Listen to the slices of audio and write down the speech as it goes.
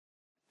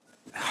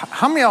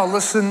How many of y'all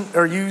listen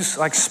or use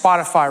like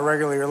Spotify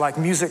regularly or like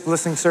music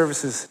listening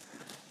services?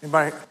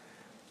 Anybody?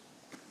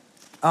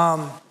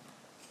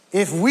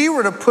 If we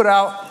were to put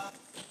out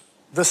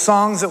the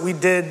songs that we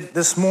did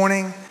this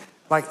morning,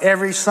 like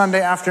every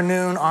Sunday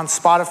afternoon on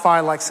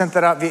Spotify, like sent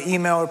that out via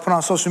email or put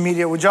on social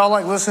media, would y'all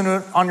like listen to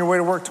it on your way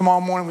to work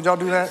tomorrow morning? Would y'all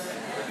do that?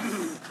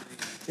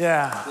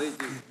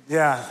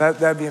 Yeah,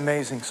 that'd be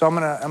amazing. So I'm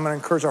gonna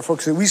encourage our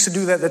folks. We used to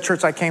do that at the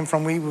church I came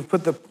from. We would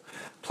put the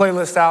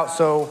playlist out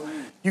so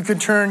you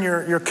could turn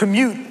your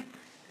commute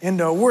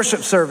into a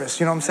worship service,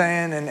 you know what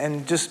I'm saying?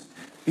 And just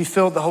be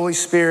filled with the Holy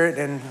Spirit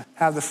and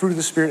have the fruit of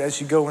the Spirit as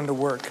you go into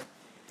work.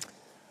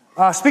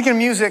 Speaking of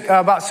music,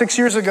 about 6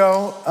 years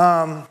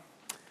ago,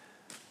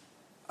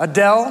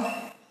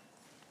 Adele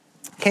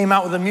came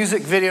out with a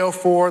music video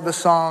for the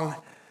song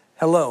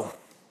Hello.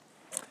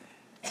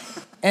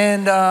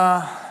 And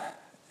how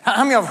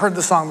many of y'all have heard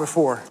the song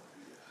before?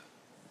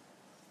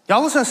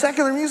 Y'all listen to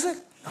secular music?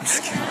 I'm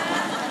just kidding.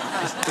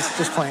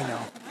 just playing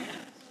now.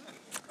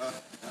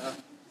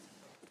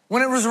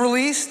 When it was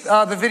released,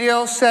 the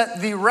video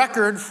set the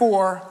record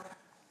for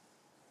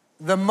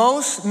the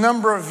most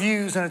number of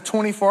views in a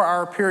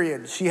 24-hour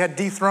period. She had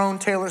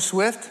dethroned Taylor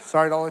Swift.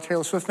 Sorry to all the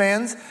Taylor Swift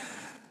fans.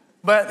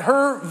 But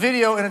her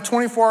video in a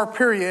 24-hour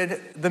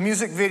period, the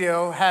music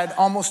video, had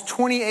almost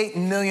 28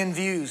 million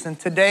views. And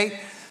to date,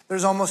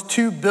 there's almost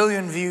 2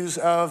 billion views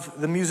of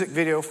the music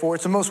video for it.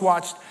 It's the most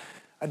watched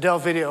Adele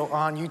video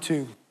on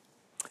YouTube.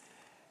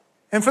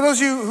 And for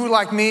those of you who,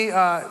 like me,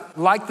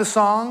 like the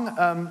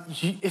song,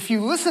 if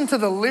you listen to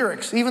the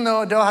lyrics, even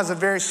though Adele has a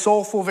very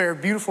soulful, very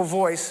beautiful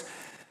voice,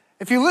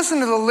 if you listen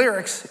to the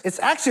lyrics, it's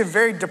actually a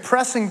very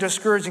depressing,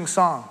 discouraging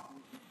song.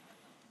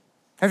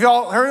 Have you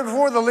all heard it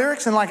before, the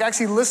lyrics, and like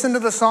actually listened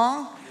to the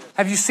song?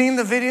 Have you seen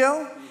the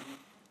video?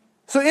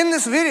 So in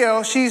this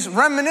video, she's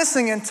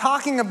reminiscing and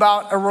talking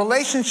about a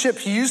relationship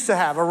she used to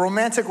have, a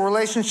romantic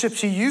relationship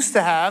she used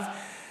to have.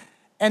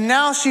 And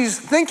now she's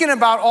thinking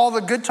about all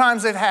the good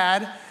times they've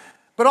had,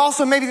 but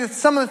also maybe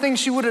some of the things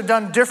she would have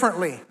done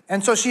differently.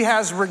 And so she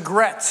has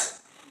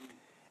regrets.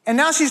 And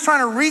now she's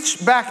trying to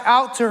reach back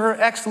out to her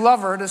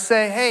ex-lover to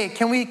say, hey,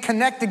 can we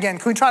connect again?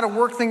 Can we try to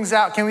work things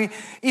out? Can we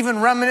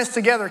even reminisce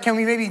together? Can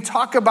we maybe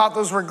talk about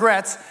those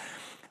regrets?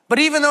 But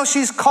even though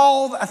she's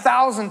called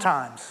 1,000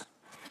 times,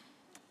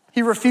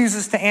 he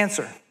refuses to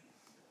answer.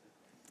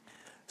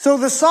 So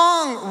the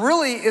song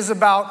really is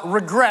about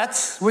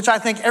regrets, which I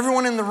think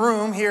everyone in the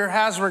room here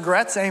has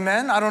regrets,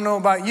 amen? I don't know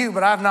about you,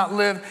 but I've not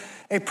lived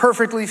a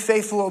perfectly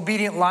faithful,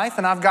 obedient life,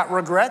 and I've got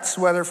regrets,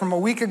 whether from a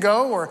week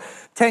ago or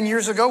 10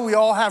 years ago, we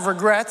all have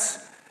regrets.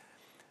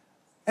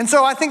 And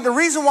so I think the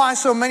reason why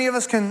so many of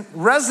us can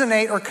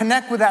resonate or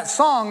connect with that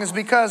song is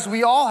because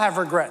we all have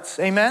regrets,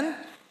 amen?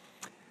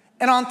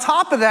 And on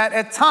top of that,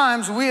 at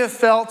times we have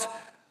felt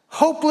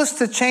hopeless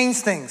to change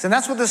things. And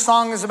that's what this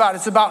song is about.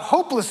 It's about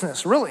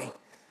hopelessness, really.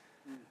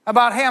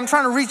 About, hey, I'm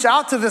trying to reach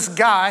out to this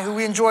guy who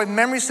we enjoyed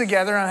memories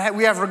together and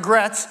we have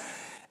regrets,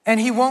 and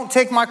he won't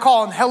take my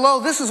call. And hello,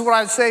 this is what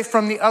I'd say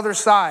from the other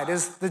side,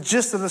 is the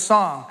gist of the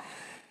song.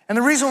 And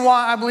the reason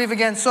why I believe,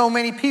 again, so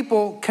many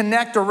people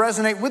connect or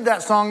resonate with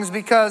that song is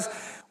because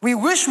we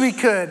wish we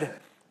could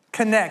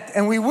connect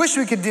and we wish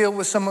we could deal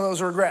with some of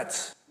those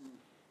regrets.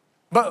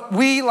 But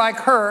we, like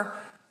her,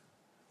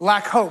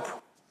 lack hope.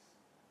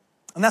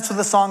 And that's what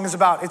the song is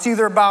about. It's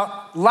either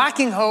about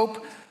lacking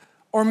hope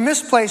or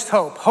misplaced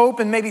hope. Hope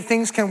and maybe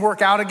things can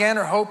work out again,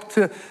 or hope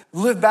to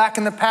live back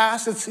in the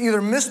past. It's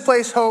either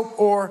misplaced hope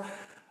or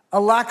a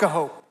lack of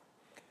hope.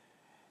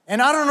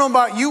 And I don't know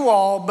about you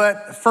all,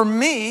 but for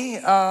me,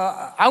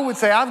 I would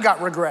say I've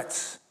got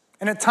regrets.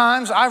 And at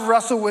times I've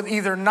wrestled with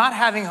either not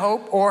having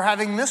hope or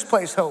having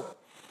misplaced hope.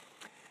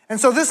 And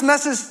so this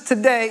message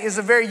today is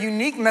a very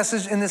unique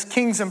message in this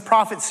Kings and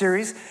Prophets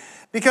series,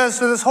 because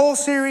for this whole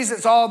series,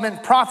 it's all been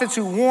prophets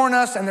who warn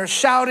us, and they're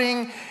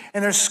shouting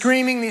and they're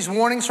screaming these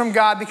warnings from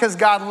God because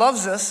God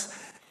loves us.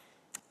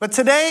 But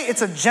today,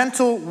 it's a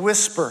gentle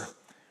whisper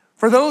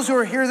for those who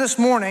are here this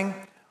morning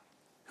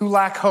who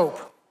lack hope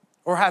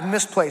or have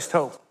misplaced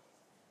hope.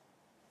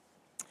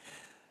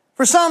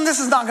 For some, this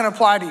is not going to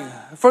apply to you.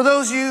 For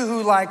those of you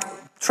who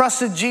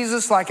trusted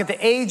Jesus at the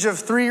age of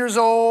 3 years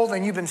old,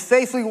 and you've been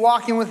faithfully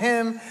walking with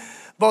him,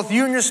 both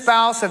you and your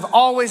spouse have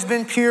always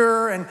been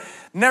pure and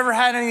never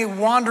had any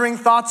wandering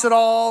thoughts at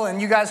all,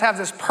 and you guys have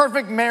this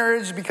perfect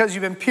marriage because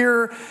you've been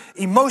pure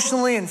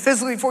emotionally and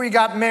physically before you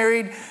got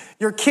married.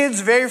 Your kid's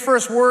very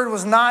first word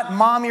was not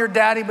mommy or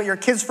daddy, but your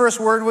kid's first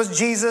word was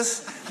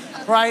Jesus,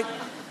 right?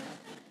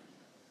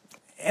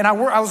 And I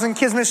was in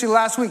kids ministry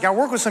last week. I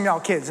work with some of y'all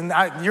kids, and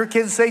your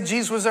kids say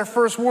Jesus was their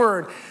first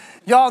word.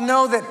 Y'all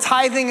know that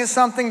tithing is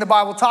something the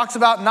Bible talks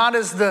about, not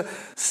as the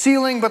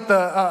ceiling, but the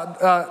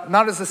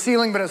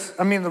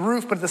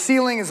roof, but the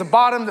ceiling is the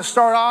bottom to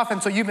start off.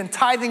 And so you've been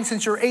tithing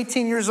since you're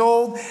 18 years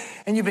old,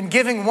 and you've been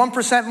giving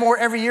 1% more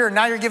every year. And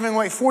now you're giving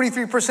away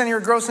 43% of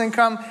your gross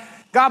income.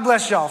 God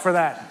bless y'all for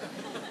that.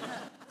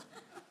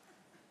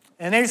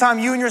 And every time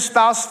you and your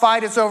spouse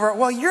fight, it's over,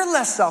 well, you're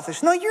less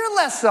selfish. No, you're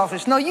less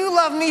selfish. No, you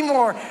love me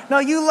more. No,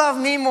 you love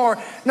me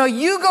more. No,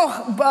 you go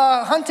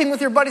hunting with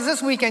your buddies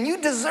this weekend.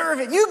 You deserve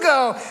it. You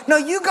go. No,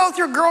 you go with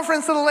your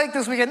girlfriends to the lake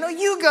this weekend. No,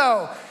 you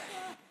go.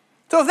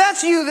 So if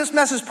that's you, this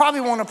message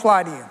probably won't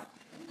apply to you.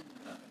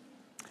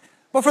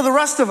 But for the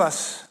rest of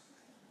us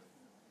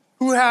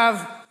who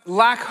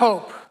lack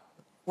hope,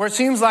 where it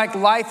seems like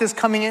life is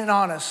coming in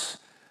on us,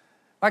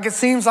 like it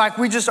seems like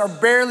we just are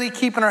barely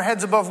keeping our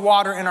heads above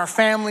water in our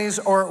families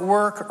or at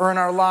work or in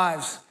our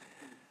lives.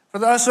 For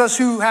those of us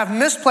who have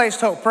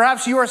misplaced hope,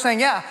 perhaps you are saying,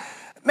 yeah,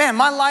 man,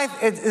 my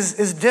life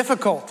is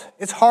difficult.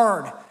 It's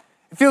hard.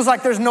 It feels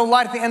like there's no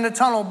light at the end of the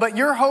tunnel, but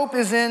your hope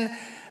is in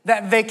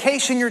that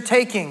vacation you're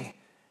taking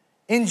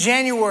in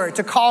January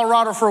to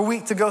Colorado for a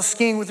week to go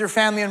skiing with your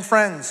family and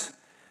friends.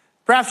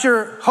 Perhaps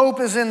your hope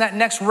is in that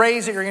next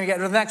raise that you're going to get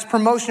or the next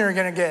promotion you're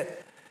going to get.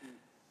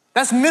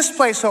 That's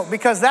misplaced hope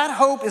because that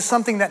hope is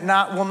something that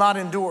will not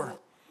endure.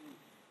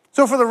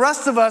 So for the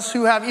rest of us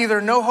who have either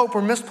no hope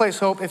or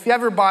misplaced hope, if you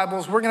have your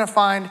Bibles, we're going to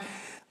find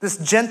this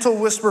gentle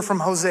whisper from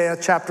Hosea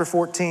chapter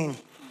 14.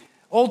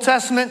 Old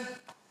Testament,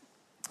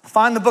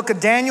 find the book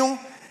of Daniel,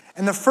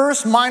 and the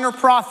first minor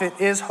prophet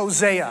is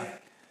Hosea.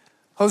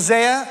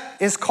 Hosea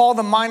is called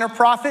the minor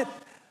prophet,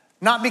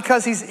 not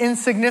because he's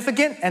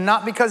insignificant and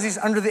not because he's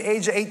under the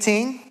age of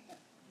 18.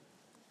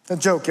 A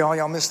joke, y'all.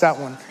 Y'all missed that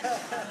one.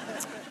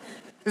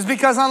 It's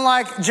because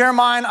unlike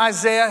Jeremiah and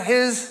Isaiah,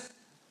 his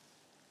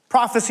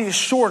prophecy is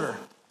shorter.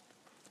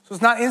 So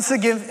it's not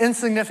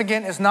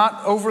insignificant, it's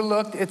not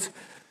overlooked, it's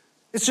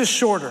just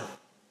shorter.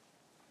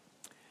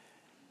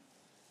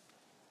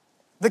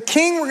 The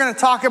king we're going to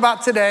talk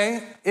about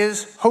today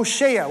is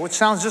Hoshea, which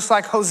sounds just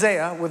like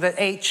Hosea with an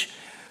H.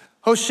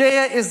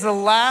 Hoshea is the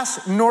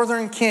last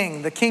northern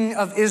king, the king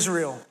of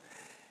Israel.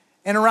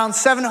 In around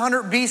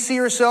 700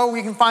 BC or so,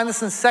 we can find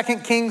this in 2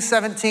 Kings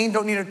 17,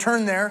 don't need to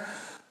turn there.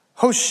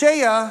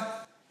 Hoshea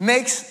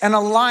makes an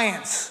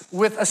alliance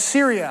with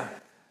Assyria.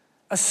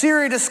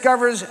 Assyria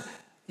discovers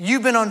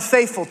you've been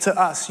unfaithful to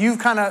us. You've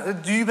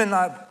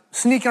been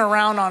sneaking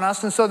around on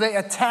us. And so they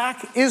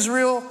attack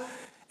Israel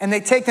and they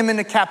take them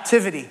into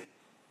captivity.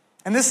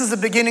 And this is the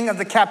beginning of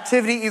the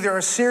captivity, either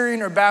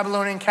Assyrian or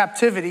Babylonian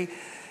captivity.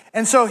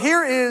 And so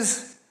here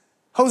is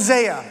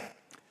Hosea,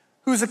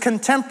 who's a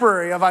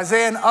contemporary of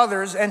Isaiah and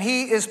others, and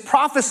he is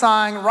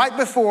prophesying right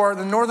before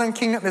the northern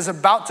kingdom is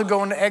about to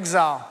go into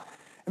exile.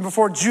 And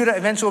before Judah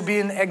eventually will be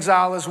in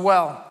exile as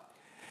well.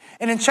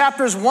 And in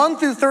chapters 1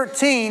 through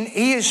 13,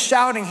 he is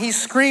shouting, he's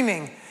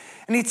screaming.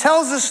 And he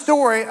tells this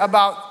story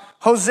about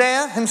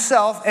Hosea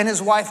himself and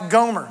his wife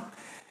Gomer.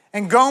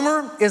 And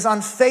Gomer is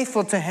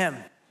unfaithful to him.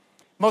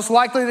 Most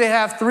likely they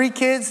have 3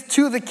 kids.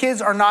 2 of the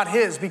kids are not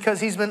his because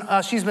she's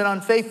been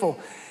unfaithful.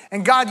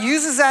 And God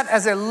uses that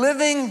as a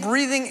living,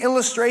 breathing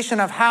illustration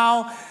of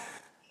how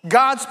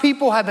God's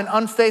people have been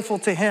unfaithful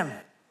to him.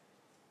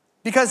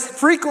 Because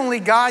frequently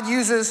God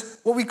uses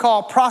what we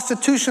call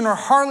prostitution or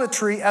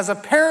harlotry as a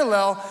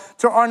parallel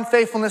to our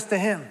unfaithfulness to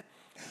him.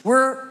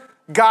 We're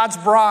God's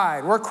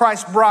bride. We're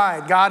Christ's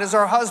bride. God is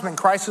our husband.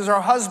 Christ is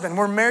our husband.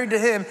 We're married to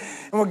him.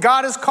 And what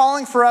God is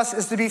calling for us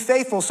is to be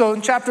faithful. So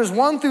in chapters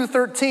 1 through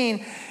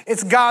 13,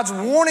 it's God's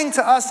warning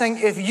to us saying,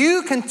 if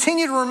you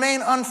continue to remain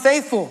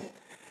unfaithful,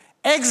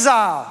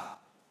 exile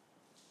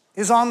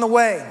is on the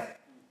way.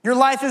 Your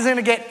life is going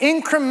to get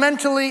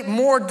incrementally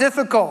more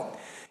difficult.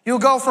 You'll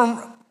go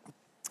from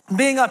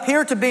being up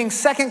here to being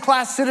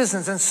second-class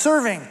citizens and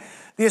serving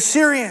the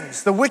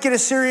Assyrians, the wicked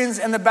Assyrians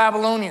and the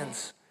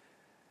Babylonians.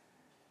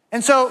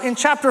 And so in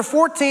chapter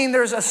 14,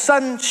 there's a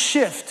sudden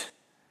shift.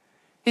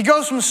 He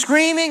goes from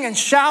screaming and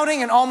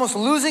shouting and almost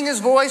losing his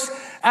voice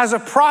as a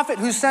prophet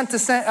who's sent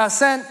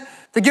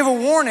to give a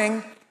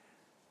warning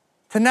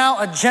to now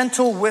a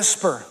gentle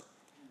whisper,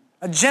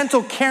 a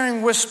gentle,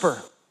 caring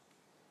whisper.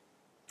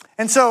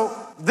 And so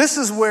this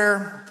is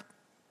where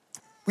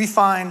we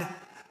find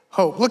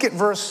hope. Look at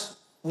verse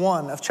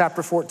 1 of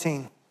chapter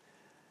 14.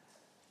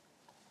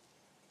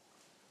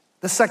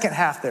 The second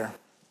half there,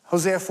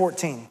 Hosea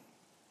 14,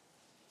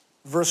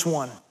 verse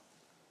 1.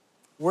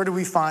 Where do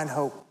we find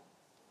hope?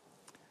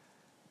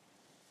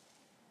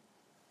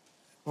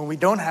 When we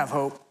don't have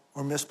hope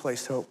or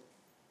misplaced hope.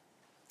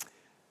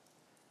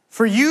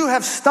 For you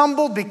have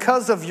stumbled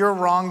because of your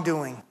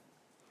wrongdoing.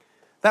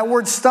 That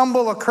word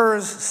stumble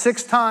occurs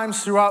 6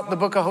 times throughout the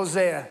book of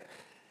Hosea.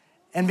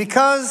 And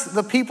because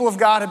the people of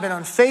God have been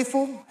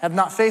unfaithful, have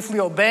not faithfully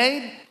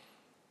obeyed,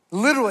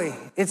 literally,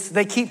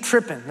 they keep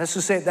tripping. Let's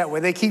just say it that way.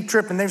 They keep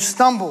tripping. They've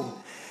stumbled.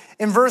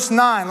 In verse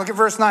 9, look at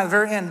verse 9 at the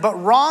very end. But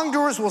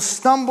wrongdoers will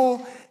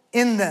stumble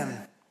in them.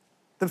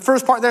 The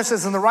first part there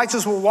says, and the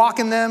righteous will walk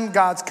in them,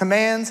 God's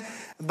commands,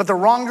 but the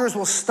wrongdoers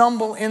will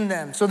stumble in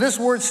them. So this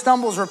word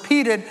stumble is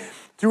repeated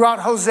throughout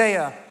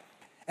Hosea.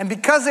 And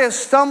because they have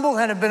stumbled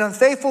and have been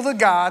unfaithful to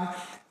God,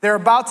 they're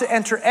about to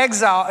enter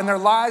exile and their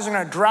lives are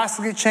going to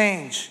drastically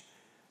change.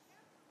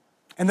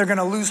 And they're going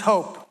to lose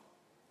hope.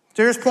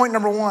 So here's point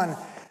number 1.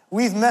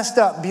 We've messed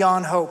up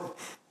beyond hope.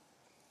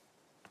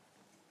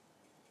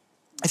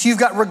 If you've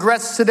got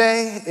regrets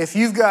today, if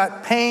you've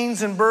got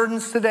pains and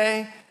burdens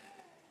today,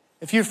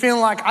 if you're feeling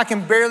like I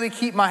can barely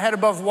keep my head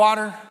above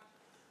water,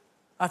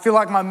 I feel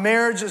like my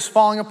marriage is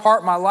falling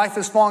apart, my life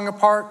is falling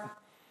apart,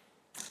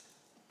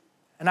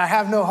 and I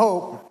have no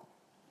hope,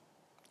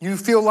 you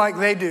feel like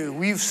they do.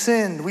 We've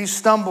sinned, we've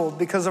stumbled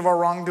because of our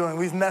wrongdoing,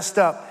 we've messed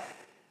up,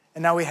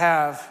 and now we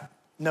have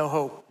no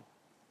hope.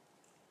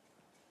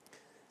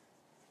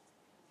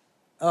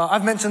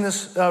 I've mentioned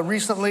this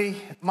recently.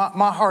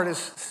 My heart is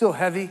still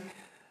heavy.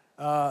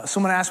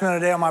 Someone asked me the other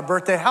day on my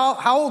birthday,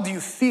 how old do you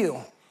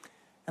feel?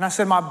 And I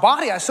said, my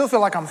body, I still feel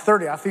like I'm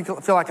 30. I feel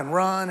like I can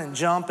run and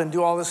jump and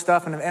do all this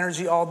stuff and have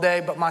energy all day,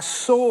 but my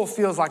soul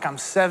feels like I'm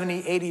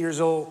 70, 80 years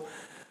old.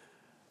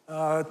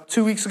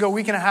 2 weeks ago,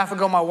 week and a half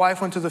ago, my wife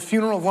went to the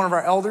funeral of one of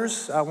our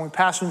elders when we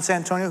pastored in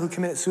San Antonio who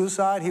committed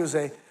suicide. He was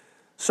a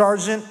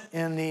sergeant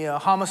in the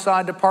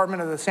homicide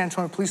department of the San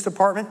Antonio Police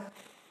Department.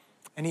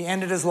 And he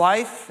ended his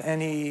life,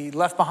 and he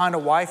left behind a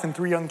wife and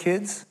 3 young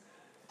kids.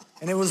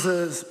 And it was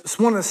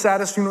one of the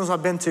saddest funerals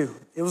I've been to.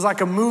 It was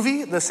like a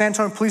movie. The San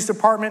Antonio Police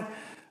Department,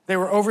 they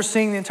were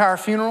overseeing the entire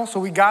funeral. So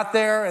we got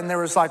there, and there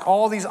was like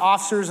all these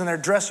officers in their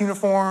dress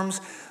uniforms,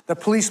 the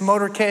police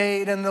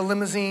motorcade and the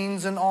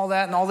limousines and all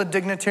that, and all the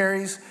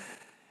dignitaries.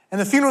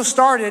 And the funeral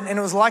started, and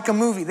it was like a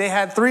movie. They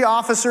had 3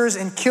 officers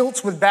in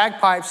kilts with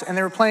bagpipes, and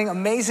they were playing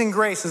Amazing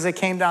Grace as they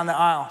came down the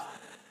aisle.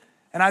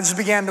 And I just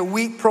began to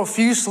weep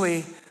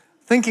profusely,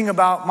 thinking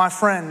about my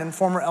friend and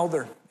former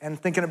elder and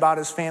thinking about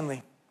his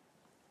family.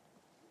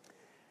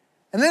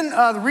 And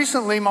then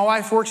recently, my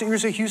wife works at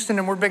University of Houston,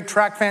 and we're big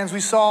track fans. We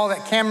saw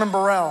that Cameron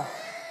Burrell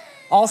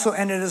also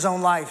ended his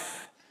own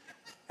life.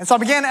 And so I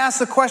began to ask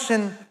the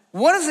question,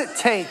 what does it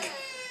take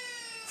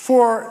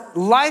for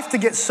life to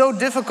get so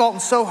difficult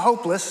and so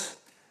hopeless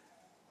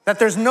that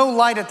there's no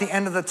light at the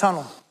end of the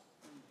tunnel?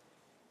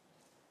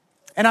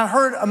 And I've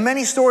heard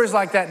many stories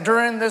like that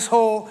during this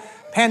whole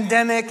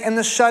pandemic and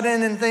the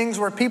shut-in and things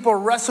where people are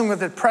wrestling with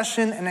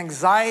depression and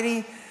anxiety,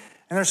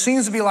 and there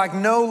seems to be like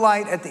no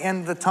light at the end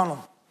of the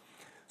tunnel.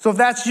 So if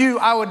that's you,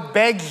 I would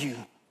beg you,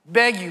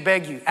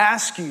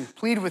 ask you,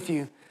 plead with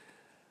you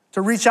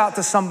to reach out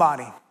to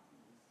somebody.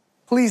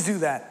 Please do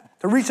that.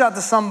 To reach out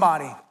to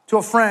somebody, to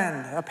a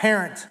friend, a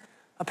parent,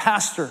 a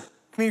pastor,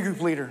 community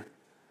group leader.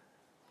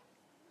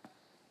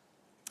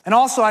 And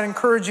also I'd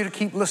encourage you to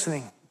keep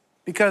listening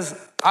because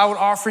I would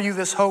offer you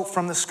this hope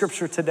from the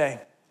scripture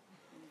today.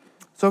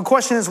 So the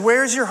question is,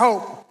 where's your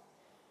hope?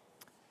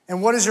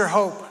 And what is your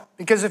hope?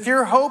 Because if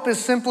your hope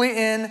is simply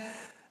in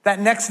that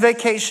next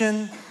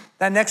vacation,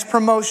 that next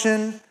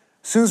promotion,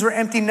 as soon as we're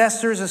empty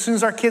nesters, as soon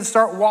as our kids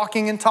start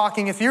walking and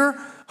talking, if your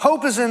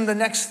hope is in the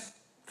next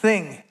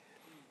thing,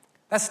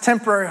 that's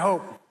temporary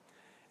hope.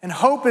 And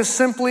hope is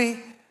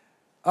simply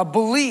a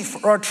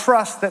belief or a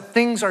trust that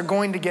things are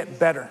going to get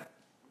better.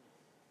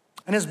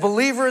 And as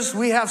believers,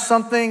 we have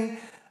something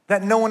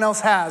that no one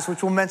else has,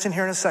 which we'll mention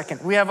here in a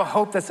second. We have a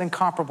hope that's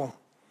incomparable.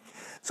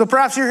 So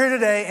perhaps you're here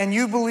today and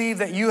you believe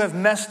that you have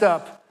messed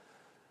up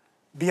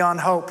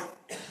beyond hope.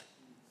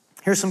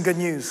 Here's some good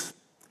news.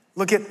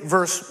 Look at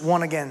verse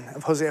 1 again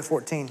of Hosea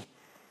 14.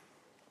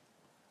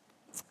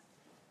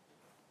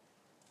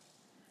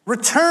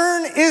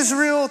 Return,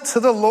 Israel, to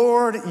the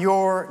Lord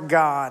your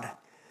God.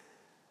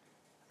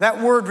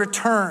 That word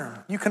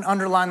return, you can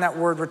underline that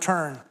word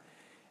return.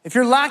 If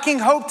you're lacking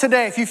hope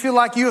today, if you feel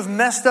like you have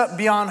messed up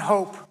beyond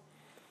hope,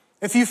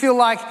 if you feel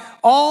like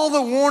all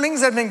the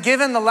warnings that have been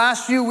given the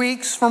last few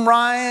weeks from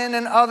Ryan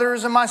and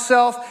others and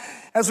myself,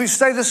 as we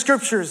study the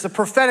scriptures, the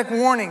prophetic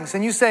warnings,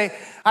 and you say,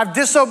 I've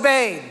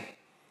disobeyed,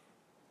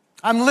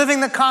 I'm living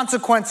the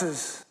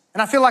consequences,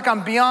 and I feel like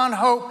I'm beyond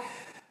hope,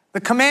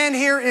 the command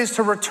here is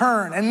to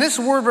return. And this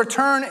word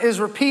return is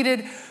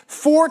repeated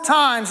 4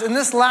 times in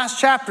this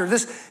last chapter,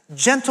 this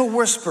gentle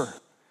whisper.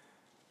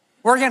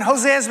 Where again,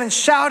 Hosea has been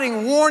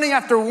shouting warning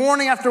after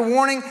warning after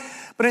warning.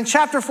 But in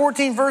chapter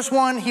 14, verse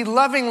 1, he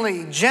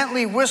lovingly,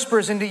 gently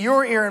whispers into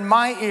your ear and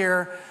my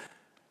ear,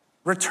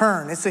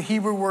 return. It's the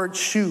Hebrew word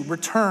shu,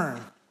 return.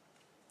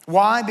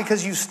 Why?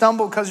 Because you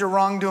stumbled because you're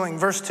wrongdoing.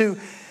 Verse 2,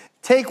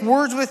 take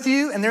words with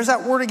you, and there's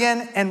that word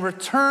again, and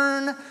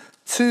return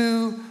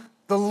to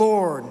the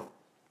Lord.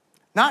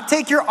 Not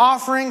take your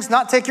offerings,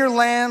 not take your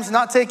lambs,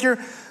 not take your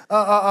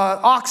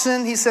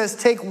oxen. He says,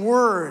 take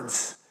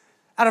words.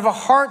 Out of a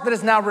heart that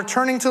is now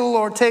returning to the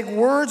Lord, take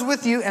words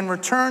with you and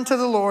return to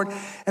the Lord.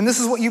 And this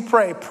is what you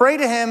pray. Pray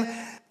to him,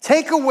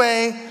 take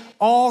away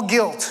all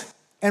guilt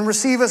and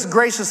receive us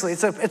graciously.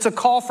 It's a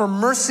call for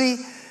mercy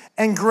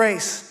and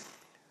grace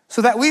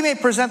so that we may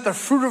present the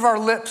fruit of our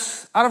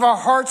lips out of our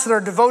hearts that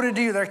are devoted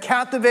to you, that are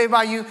captivated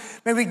by you.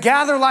 May we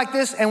gather like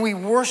this and we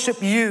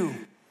worship you.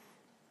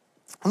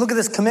 And look at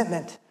this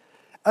commitment.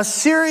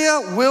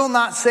 Assyria will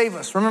not save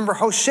us. Remember,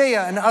 Hoshea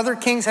and other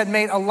kings had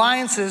made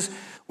alliances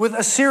with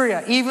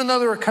Assyria, even though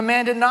they were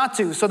commanded not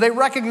to. So they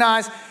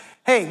recognize,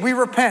 hey, we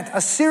repent.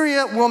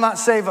 Assyria will not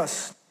save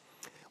us.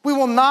 We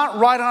will not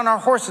ride on our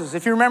horses.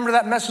 If you remember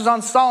that message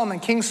on Solomon,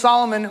 King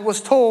Solomon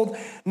was told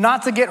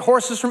not to get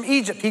horses from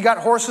Egypt. He got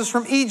horses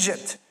from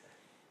Egypt.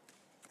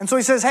 And so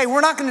he says, hey,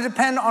 we're not going to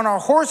depend on our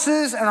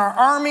horses and our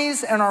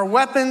armies and our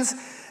weapons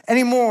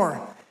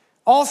anymore.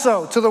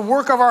 Also, to the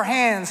work of our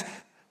hands,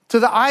 to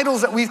the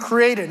idols that we've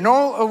created.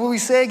 No, will we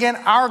say again,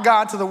 our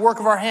God, to the work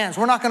of our hands.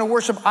 We're not going to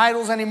worship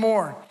idols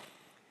anymore.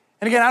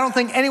 And again, I don't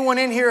think anyone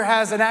in here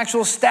has an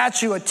actual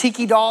statue, a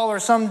tiki doll or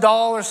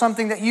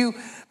something that you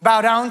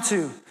bow down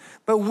to.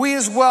 But we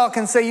as well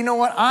can say, you know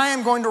what? I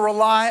am going to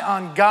rely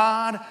on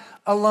God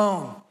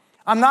alone.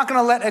 I'm not going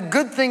to let a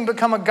good thing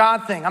become a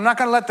God thing. I'm not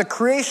going to let the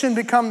creation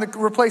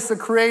replace the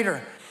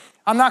creator.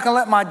 I'm not going to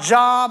let my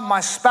job,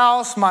 my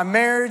spouse, my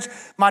marriage,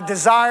 my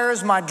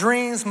desires, my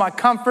dreams, my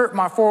comfort,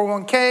 my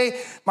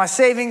 401k, my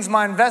savings,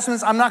 my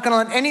investments. I'm not going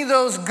to let any of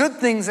those good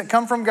things that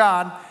come from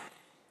God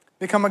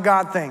become a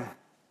God thing.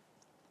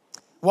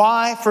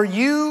 Why? For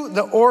you,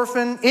 the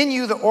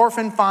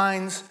orphan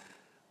finds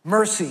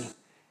mercy.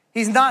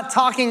 He's not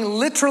talking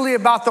literally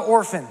about the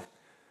orphan.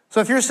 So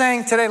if you're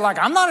saying today, like,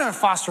 I'm not in a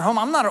foster home,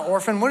 I'm not an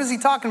orphan, what is he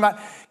talking about?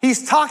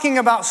 He's talking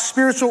about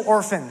spiritual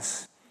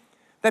orphans.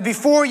 That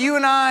before you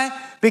and I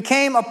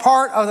became a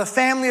part of the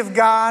family of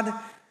God,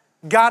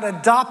 God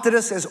adopted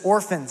us as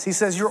orphans. He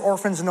says, you're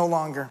orphans no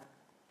longer.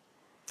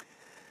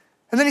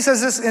 And then he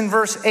says this in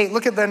verse 8.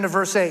 Look at the end of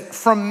verse 8.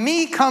 From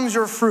me comes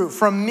your fruit.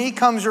 From me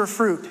comes your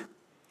fruit.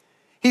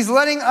 He's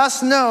letting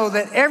us know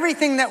that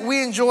everything that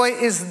we enjoy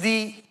is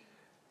the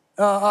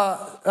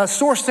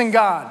sourced in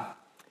God.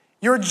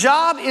 Your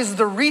job is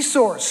the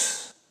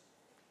resource.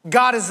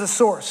 God is the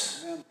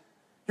source.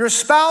 Your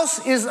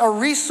spouse is a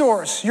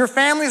resource. Your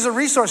family is a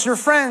resource. Your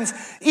friends,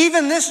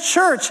 even this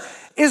church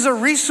is a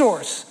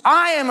resource.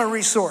 I am a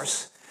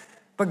resource.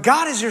 But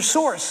God is your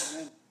source.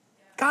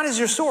 God is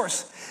your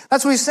source.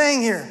 That's what he's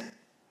saying here.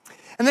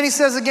 And then he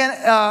says again,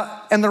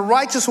 and the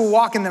righteous will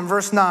walk in them,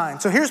 verse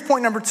 9. So here's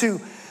point number 2.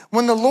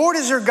 When the Lord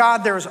is your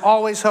God, there is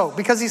always hope.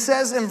 Because he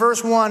says in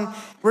verse 1,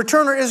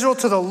 return, O Israel,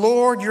 to the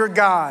Lord your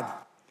God.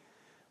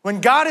 When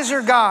God is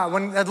your God,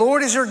 when the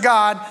Lord is your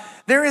God,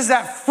 there is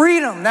that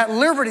freedom, that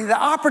liberty, the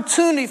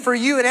opportunity for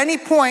you at any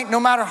point,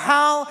 no matter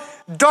how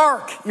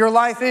dark your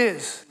life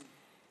is,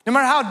 no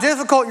matter how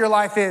difficult your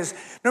life is,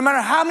 no matter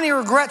how many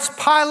regrets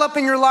pile up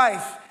in your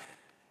life,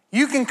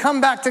 you can come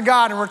back to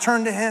God and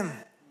return to him.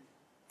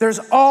 There's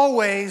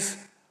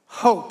always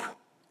hope.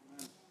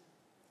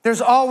 There's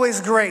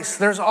always grace.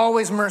 There's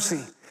always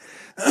mercy.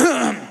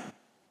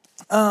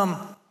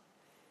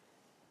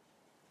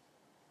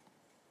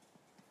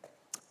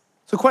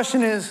 So the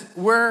question is,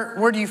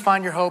 where do you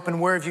find your hope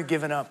and where have you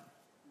given up?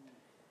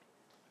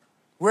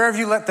 Where have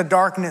you let the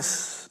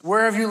darkness,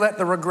 where have you let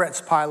the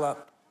regrets pile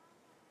up?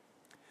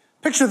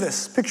 Picture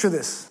this. Picture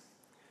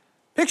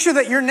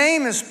that your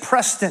name is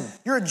Preston.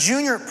 You're a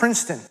junior at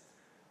Princeton.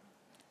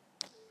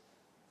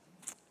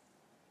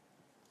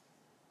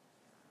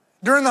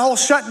 During the whole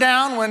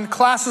shutdown, when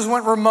classes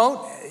went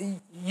remote,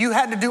 you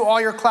had to do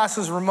all your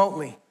classes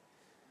remotely.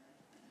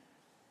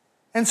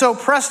 And so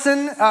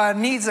Preston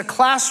needs a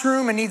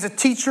classroom and needs a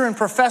teacher and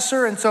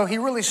professor, and so he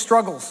really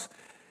struggles.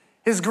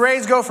 His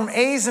grades go from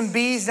A's and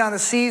B's down to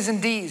C's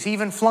and D's. He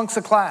even flunks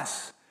a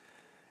class.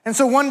 And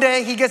so one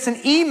day he gets an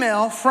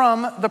email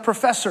from the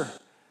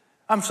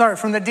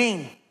from the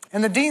dean.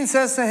 And the dean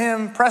says to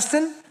him,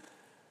 Preston,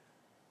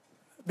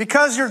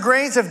 because your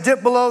grades have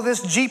dipped below this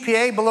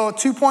GPA, below a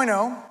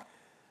 2.0,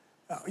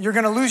 you're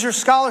going to lose your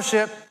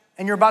scholarship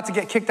and you're about to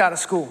get kicked out of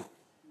school.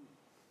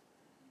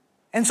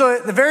 And so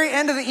at the very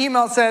end of the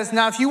email it says,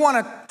 now if you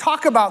want to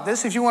talk about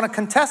this, if you want to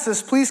contest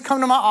this, please come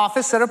to my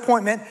office, set an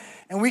appointment,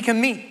 and we can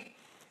meet.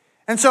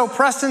 And so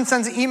Preston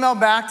sends an email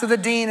back to the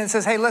dean and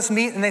says, hey, let's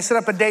meet, and they set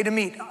up a day to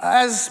meet.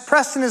 As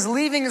Preston is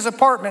leaving his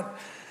apartment,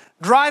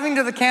 driving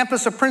to the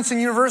campus of Princeton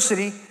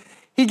University,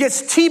 he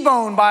gets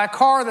T-boned by a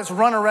car that's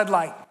run a red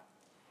light.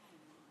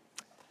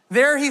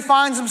 There he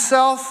finds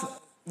himself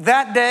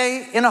that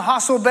day in a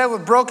hospital bed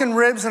with broken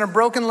ribs and a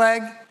broken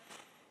leg.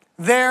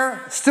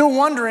 There, still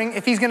wondering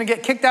if he's going to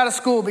get kicked out of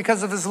school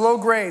because of his low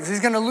grades. He's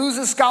going to lose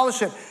his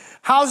scholarship.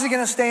 How's he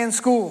going to stay in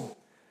school?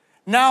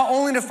 Now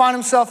only to find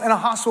himself in a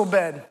hospital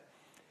bed.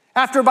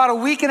 After about a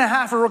week and a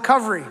half of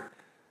recovery,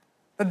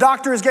 the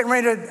doctor is getting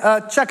ready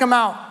to check him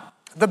out.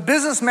 The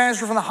business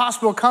manager from the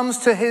hospital comes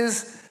to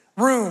his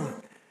room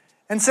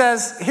and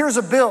says, here's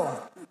a bill.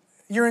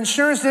 Your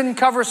insurance didn't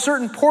cover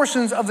certain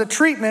portions of the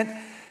treatment.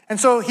 And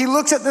so he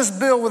looks at this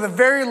bill with a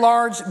very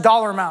large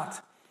dollar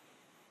amount.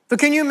 So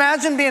can you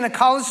imagine being a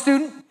college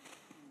student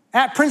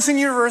at Princeton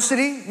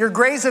University? Your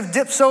grades have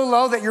dipped so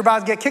low that you're about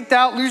to get kicked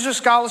out, lose your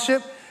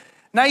scholarship.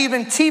 Now you've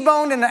been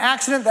T-boned in an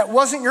accident that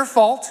wasn't your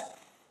fault.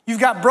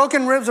 You've got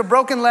broken ribs, a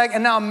broken leg,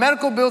 and now a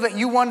medical bill that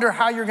you wonder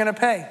how you're going to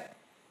pay.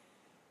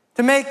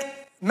 To make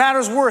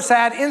matters worse, to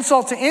add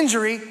insult to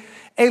injury,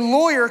 a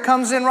lawyer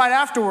comes in right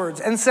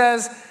afterwards and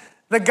says,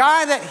 the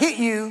guy that hit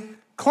you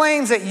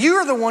claims that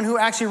you're the one who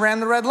actually ran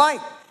the red light.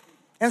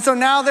 And so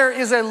now there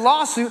is a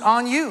lawsuit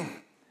on you.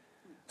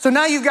 So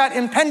now you've got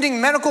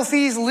impending medical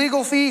fees,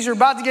 legal fees, you're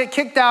about to get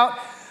kicked out.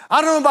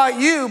 I don't know about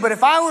you, but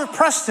if I were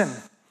Preston,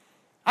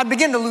 I'd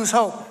begin to lose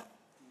hope.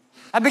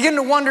 I begin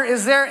to wonder,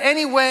 is there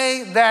any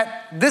way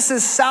that this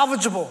is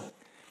salvageable?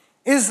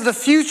 Is the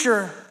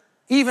future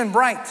even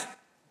bright.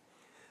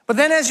 But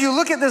then as you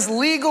look at this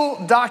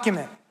legal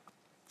document,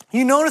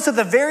 you notice at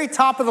the very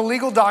top of the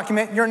legal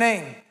document, your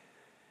name.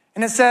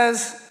 And it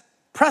says,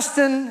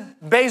 Preston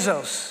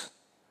Bezos.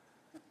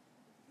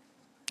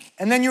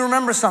 And then you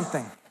remember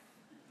something.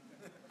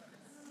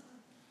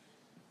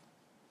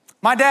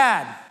 My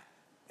dad,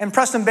 and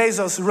Preston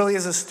Bezos really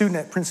is a student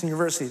at Princeton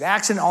University. The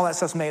accent, all that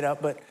stuff's made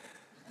up, but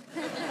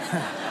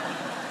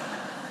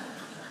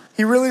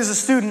he really is a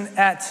student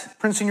at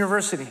Princeton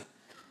University.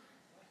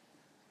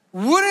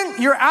 Wouldn't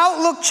your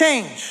outlook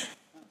change?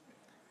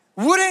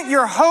 Wouldn't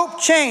your hope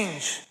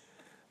change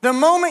the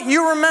moment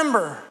you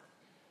remember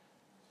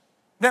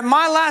that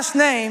my last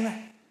name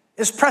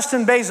is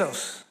Preston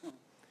Bezos?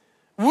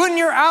 Wouldn't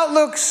your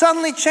outlook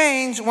suddenly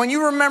change when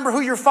you remember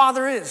who your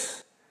father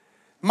is?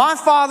 My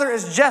father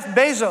is Jeff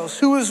Bezos,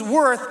 who is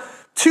worth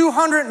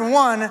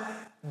 $201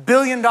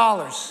 billion.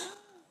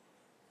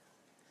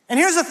 And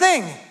here's the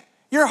thing,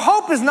 your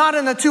hope is not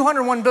in the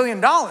 $201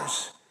 billion.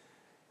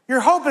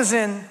 Your hope is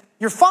in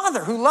your father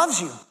who loves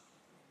you,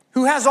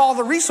 who has all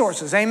the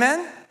resources,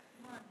 amen?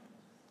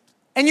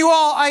 And you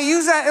all, I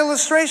use that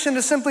illustration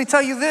to simply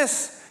tell you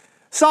this.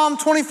 Psalm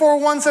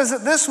 24:1 says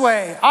it this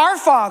way, our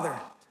Father,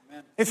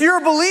 if you're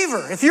a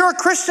believer, if you're a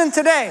Christian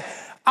today,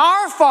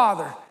 our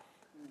Father,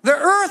 the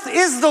earth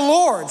is the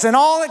Lord's and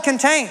all it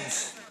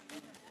contains.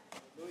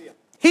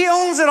 He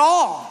owns it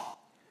all.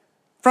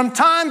 From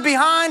time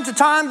behind to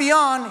time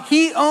beyond,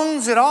 he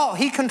owns it all.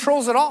 He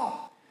controls it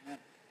all.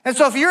 And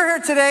so if you're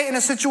here today in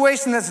a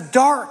situation that's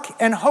dark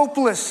and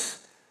hopeless,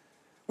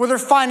 whether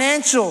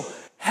financial,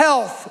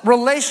 health,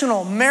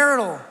 relational,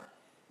 marital,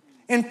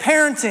 in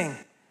parenting,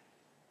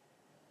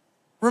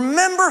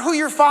 remember who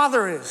your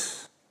father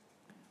is.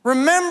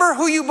 Remember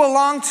who you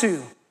belong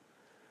to.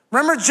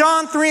 Remember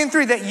John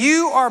 3:3, that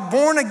you are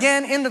born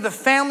again into the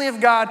family of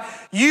God.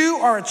 You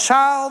are a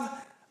child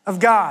of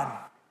God.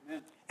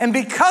 And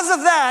because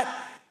of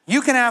that,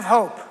 you can have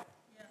hope.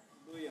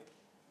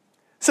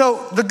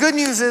 So the good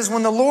news is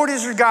when the Lord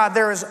is your God,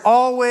 there is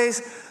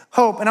always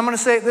hope. And I'm going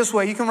to say it this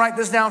way. You can write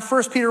this down.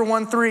 1 Peter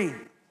 1:3.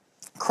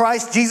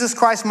 Christ, Jesus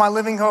Christ, my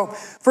living hope.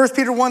 1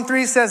 Peter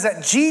 1:3 says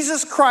that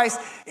Jesus Christ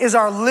is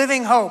our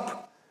living hope.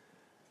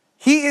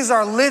 He is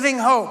our living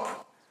hope.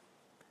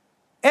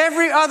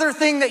 Every other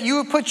thing that you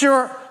would put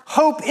your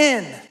hope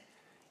in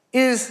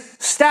is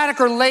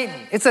static or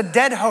latent. It's a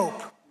dead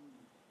hope.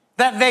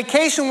 That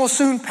vacation will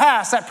soon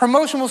pass. That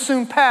promotion will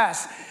soon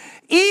pass.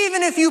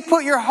 Even if you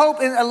put your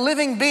hope in a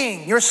living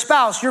being, your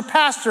spouse, your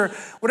pastor,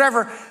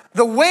 whatever,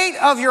 the weight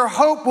of your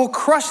hope will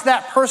crush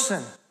that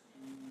person.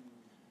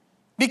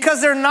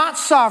 Because they're not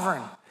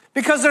sovereign.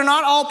 Because they're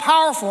not all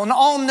powerful and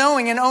all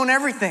knowing and own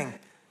everything.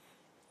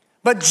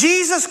 But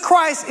Jesus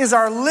Christ is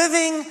our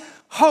living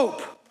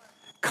hope.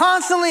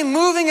 Constantly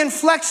moving and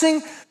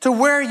flexing to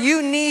where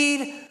you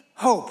need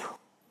hope.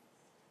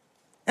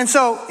 And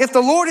so if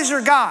the Lord is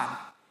your God,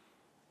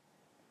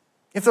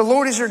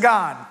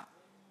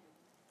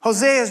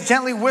 Hosea is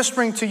gently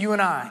whispering to you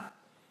and I,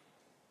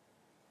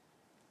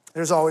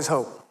 there's always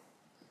hope.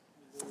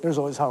 There's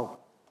always hope.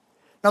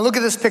 Now look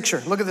at this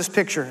picture. Look at this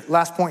picture.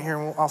 Last point here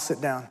and I'll sit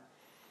down.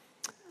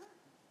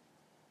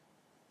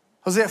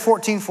 Hosea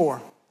 14:4.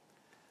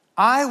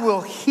 I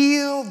will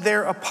heal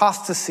their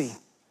apostasy.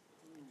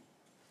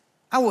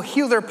 I will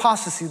heal their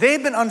apostasy.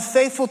 They've been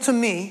unfaithful to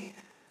me,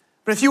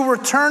 but if you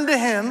return to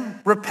him,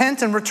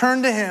 repent and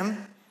return to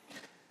him,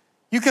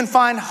 you can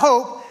find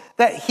hope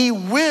that he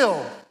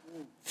will,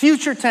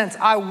 future tense,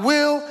 I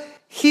will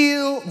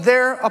heal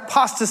their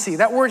apostasy.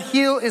 That word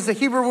heal is the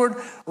Hebrew word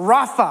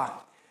rapha.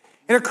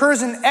 It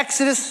occurs in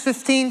Exodus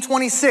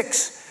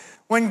 15:26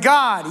 when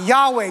God,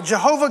 Yahweh,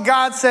 Jehovah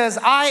God says,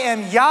 I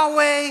am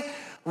Yahweh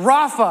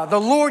Rapha,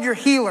 the Lord your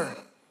healer.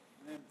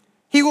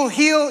 He will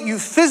heal you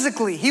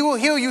physically. He will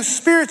heal you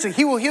spiritually.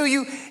 He will heal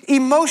you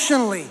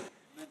emotionally.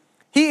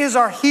 He is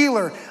our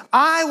healer.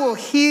 I will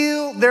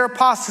heal their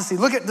apostasy.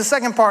 Look at the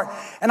second part.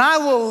 And I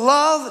will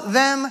love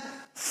them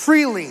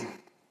freely.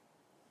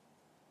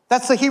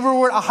 That's the Hebrew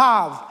word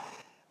ahav.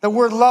 The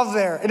word love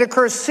there. It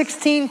occurs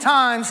 16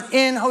 times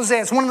in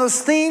Hosea. It's one of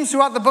those themes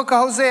throughout the book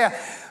of Hosea.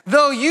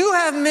 Though you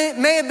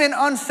may have been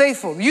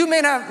unfaithful, you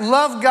may not have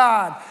loved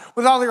God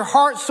with all your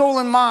heart, soul,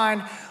 and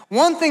mind,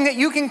 one thing that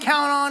you can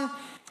count on,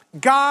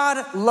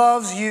 God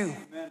loves you.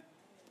 Amen.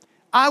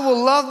 I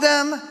will love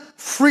them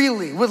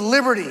freely, with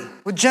liberty,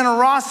 with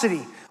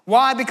generosity.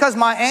 Why? Because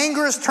my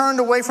anger is turned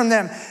away from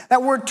them.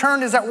 That word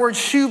turned is that word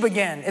shub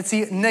again. It's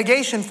the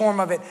negation form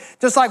of it.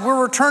 Just like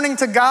we're returning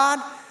to God,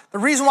 the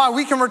reason why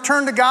we can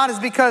return to God is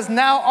because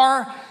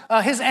now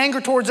his anger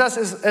towards us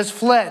is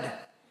fled.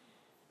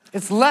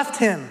 It's left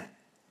him.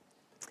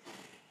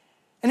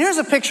 And here's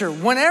a picture.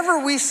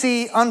 Whenever we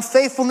see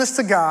unfaithfulness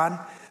to God,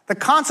 the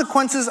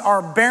consequences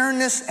are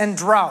barrenness and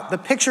drought. The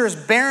picture is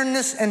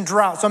barrenness and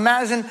drought. So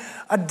imagine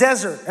a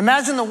desert.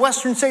 Imagine the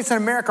western states in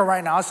America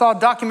right now. I saw a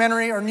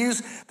documentary or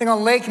news thing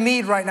on Lake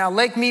Mead right now.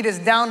 Lake Mead is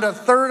down to a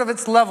third of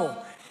its level.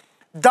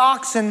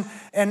 Docks and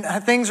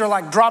things are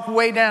like dropped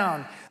way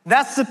down.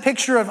 That's the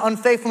picture of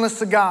unfaithfulness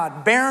to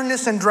God,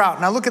 barrenness and drought.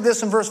 Now look at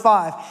this in verse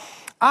 5.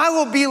 I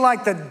will be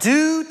like the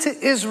dew to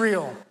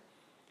Israel.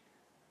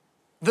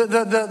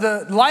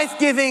 The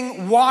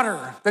life-giving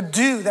water, the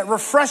dew that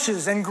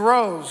refreshes and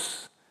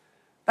grows.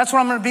 That's what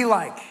I'm going to be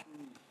like.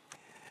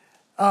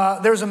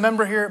 There's a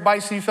member here at Bayou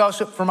City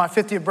Fellowship for my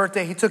 50th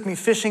birthday. He took me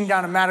fishing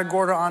down in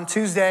Matagorda on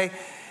Tuesday.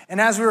 And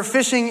as we were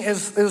fishing,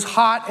 it was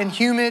hot and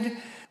humid. We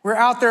were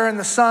out there in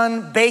the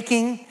sun,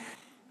 baking,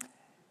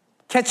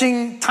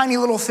 catching tiny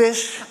little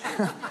fish.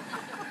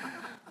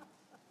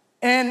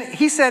 And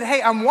he said, hey,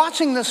 I'm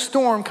watching this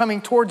storm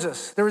coming towards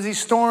us. There were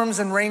these storms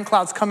and rain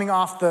clouds coming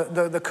off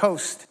the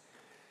coast.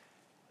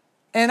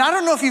 And I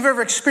don't know if you've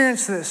ever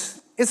experienced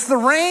this. It's the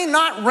rain,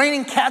 not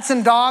raining cats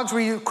and dogs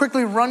where you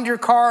quickly run to your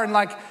car and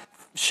like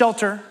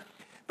shelter.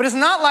 But it's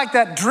not like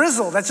that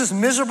drizzle that's just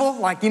miserable,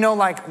 like,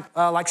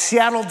 like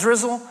Seattle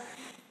drizzle.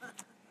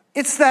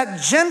 It's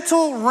that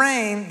gentle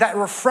rain that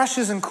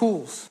refreshes and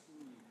cools.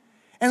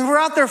 And we're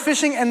out there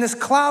fishing and this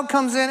cloud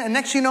comes in and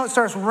next thing you know, it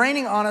starts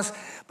raining on us.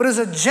 But as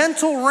a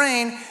gentle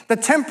rain, the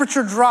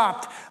temperature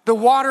dropped. The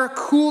water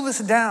cooled us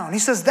down. He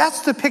says,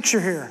 that's the picture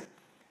here.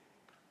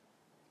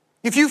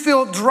 If you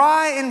feel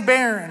dry and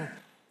barren,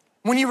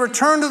 when you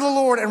return to the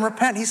Lord and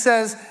repent, he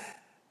says,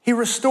 he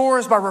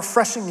restores by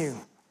refreshing you.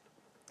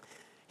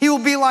 He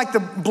will be like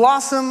the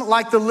blossom,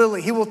 like the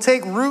lily. He will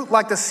take root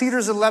like the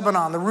cedars of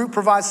Lebanon. The root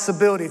provides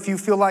stability if you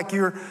feel like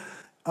you're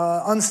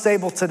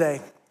unstable today.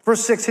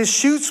 Verse 6, his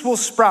shoots will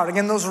sprout.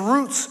 Again, those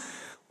roots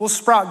will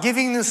sprout,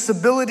 giving you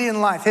stability in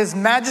life. His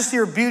majesty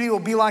or beauty will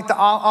be like the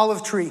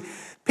olive tree.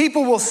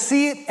 People will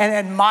see it and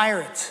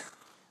admire it.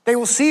 They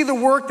will see the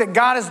work that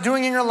God is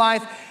doing in your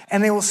life,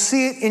 and they will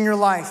see it in your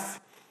life.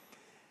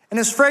 And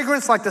his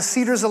fragrance like the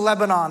cedars of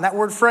Lebanon. That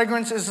word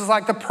fragrance is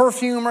like the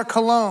perfume or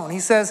cologne. He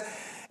says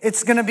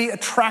it's going to be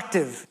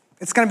attractive.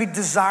 It's going to be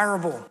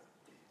desirable.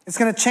 It's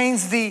going to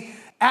change the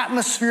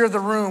atmosphere of the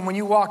room when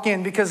you walk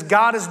in because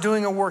God is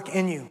doing a work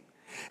in you.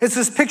 It's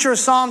this picture of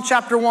Psalm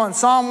chapter 1.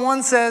 Psalm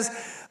 1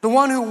 says, the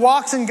one who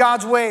walks in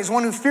God's ways,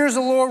 one who fears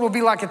the Lord will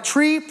be like a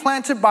tree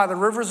planted by the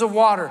rivers of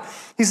water.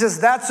 He says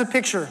that's the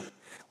picture.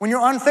 When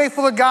you're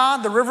unfaithful to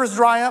God, the rivers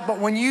dry up. But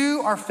when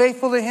you are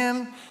faithful to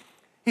him,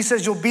 he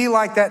says you'll be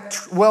like that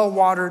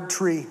well-watered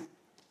tree.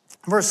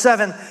 Verse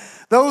 7,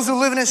 those who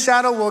live in his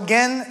shadow will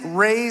again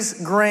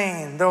raise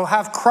grain. They'll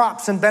have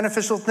crops and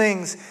beneficial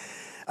things.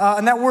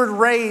 And that word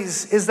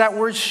raise is that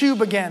word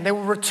shub again. They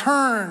will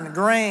return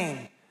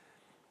grain,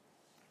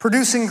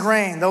 producing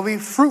grain. They'll be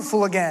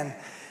fruitful again.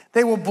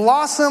 They will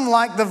blossom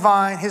like the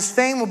vine. His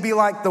fame will be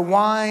like the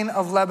wine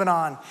of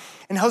Lebanon.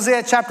 In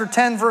Hosea chapter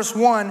 10, verse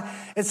 1,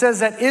 it says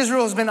that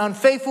Israel has been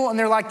unfaithful and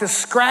they're like the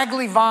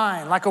scraggly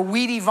vine, like a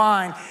weedy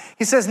vine.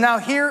 He says, now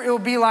here it will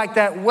be like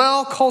that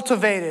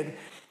well-cultivated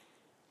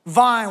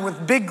vine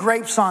with big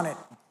grapes on it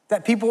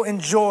that people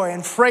enjoy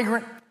and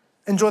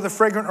enjoy the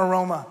fragrant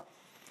aroma.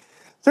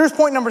 There's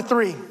point number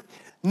 3.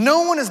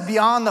 No one is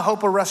beyond the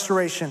hope of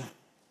restoration.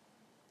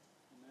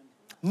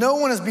 No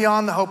one is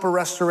beyond the hope of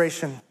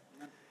restoration.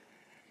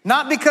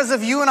 Not because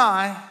of you and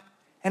I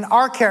and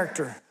our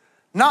character.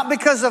 Not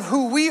because of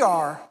who we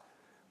are,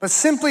 but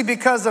simply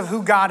because of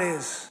who God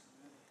is.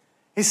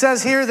 He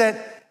says here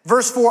that,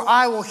 verse 4,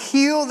 I will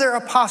heal their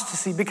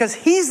apostasy because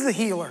he's the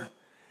healer.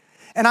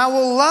 And I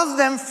will love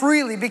them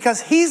freely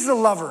because he's the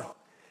lover.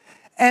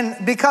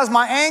 And because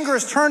my anger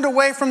is turned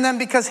away from them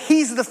because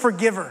he's the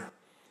forgiver.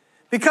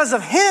 Because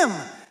of him,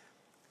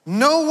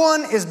 no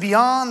one is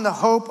beyond the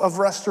hope of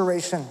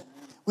restoration.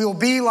 We will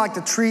be like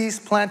the trees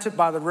planted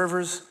by the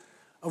rivers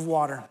of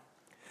water.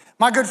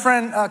 My good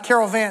friend,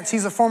 Carol Vance,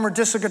 he's a former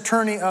district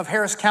attorney of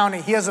Harris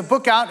County. He has a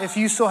book out. If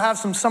you still have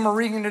some summer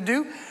reading to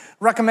do,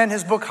 recommend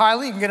his book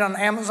highly. You can get it on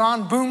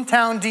Amazon,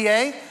 Boomtown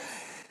DA.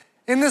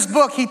 In this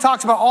book, he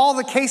talks about all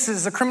the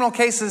cases, the criminal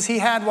cases he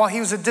had while he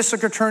was a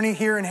district attorney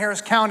here in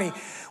Harris County.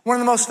 One of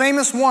the most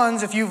famous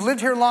ones, if you've lived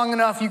here long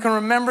enough, you can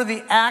remember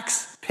the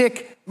axe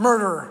pick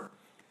murderer,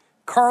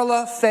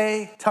 Karla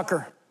Faye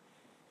Tucker.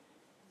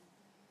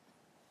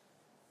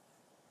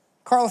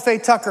 Karla Faye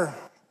Tucker,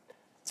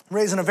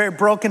 raised in a very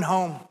broken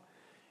home,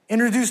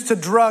 introduced to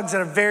drugs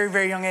at a very,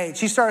 very young age.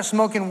 She started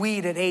smoking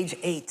weed at age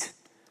 8.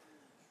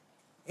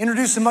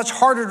 Introduced to much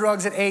harder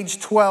drugs at age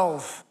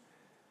 12.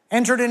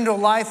 Entered into a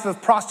life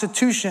of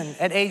prostitution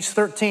at age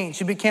 13.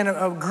 She became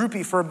a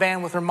groupie for a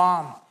band with her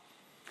mom.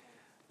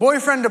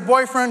 Boyfriend to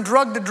boyfriend,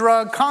 drug to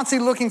drug,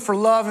 constantly looking for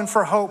love and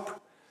for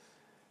hope.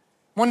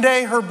 One day,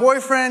 she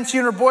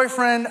and her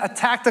boyfriend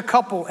attacked a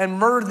couple and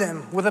murdered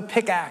them with a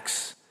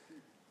pickaxe.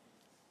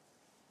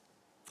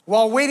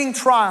 While waiting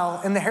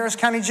trial in the Harris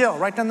County Jail,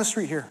 right down the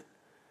street here,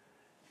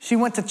 she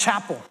went to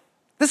chapel.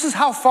 This is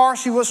how far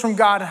she was from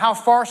God and how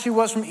far she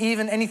was from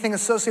even anything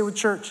associated with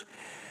church.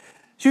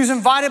 She was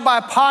invited by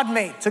a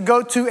podmate to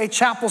go to a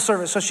chapel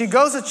service. So she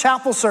goes to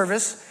chapel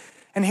service,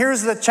 and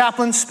here's the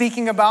chaplain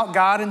speaking about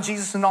God and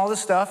Jesus and all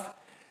this stuff.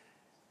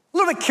 A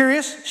little bit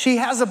curious, she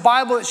has a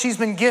Bible that she's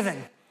been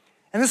given.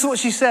 And this is what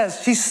she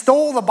says. She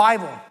stole the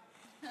Bible.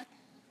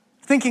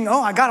 Thinking,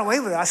 oh, I got away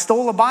with it. I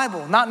stole a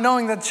Bible. Not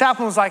knowing that the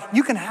chaplain was like,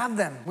 you can have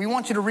them. We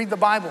want you to read the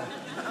Bible.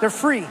 They're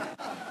free.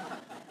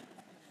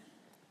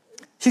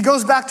 She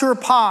goes back to her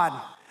pod.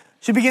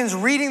 She begins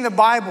reading the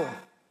Bible.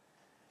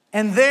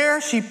 And there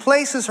she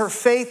places her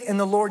faith in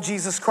the Lord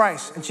Jesus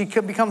Christ. And she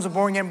becomes a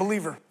born-again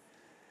believer.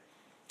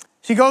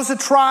 She goes to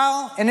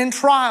trial, and in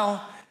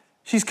trial,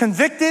 she's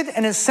convicted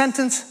and is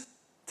sentenced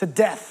to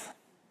death.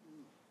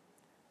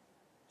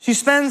 She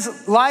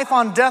spends life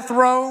on death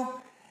row,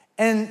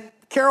 and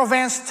Carol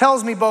Vance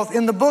tells me both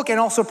in the book and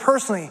also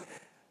personally,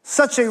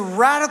 such a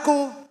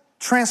radical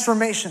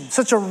transformation,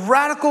 such a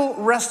radical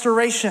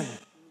restoration,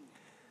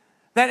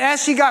 that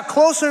as she got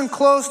closer and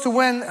close to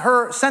when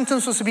her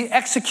sentence was to be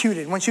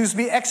executed, when she was to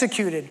be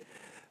executed,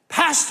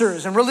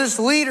 pastors and religious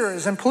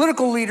leaders and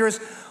political leaders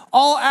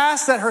all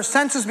asked that her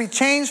sentence be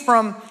changed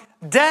from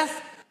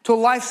death to a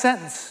life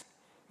sentence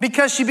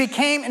because she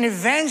became an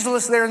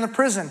evangelist there in the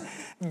prison.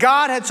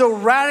 God had so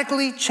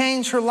radically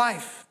changed her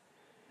life.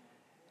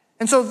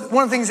 And so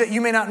one of the things that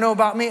you may not know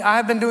about me, I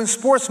have been doing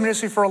sports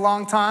ministry for a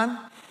long time,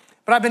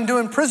 but I've been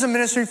doing prison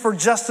ministry for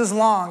just as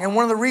long. And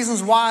one of the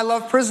reasons why I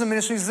love prison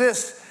ministry is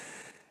this,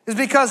 is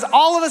because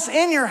all of us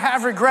in here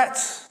have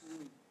regrets.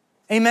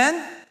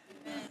 Amen?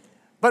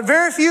 But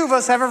very few of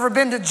us have ever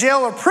been to jail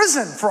or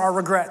prison for our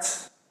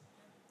regrets.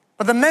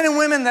 But the men and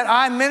women that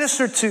I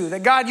minister to,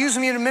 that God used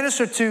me to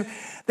minister to,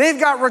 they've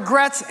got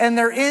regrets and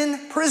they're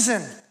in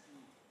prison.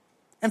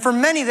 And for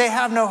many, they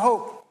have no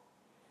hope.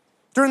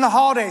 During the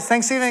holidays,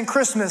 Thanksgiving and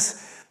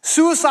Christmas,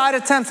 suicide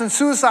attempts and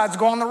suicides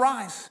go on the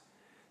rise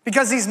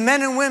because these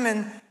men and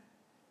women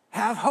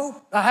have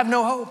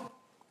no hope.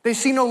 They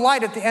see no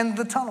light at the end of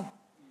the tunnel.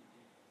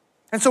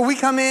 And so we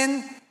come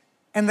in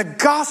and the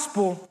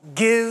gospel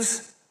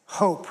gives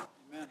hope.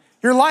 Amen.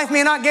 Your life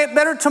may not get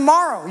better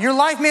tomorrow. Your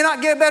life may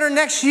not get better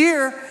next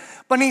year,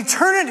 but in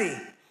eternity,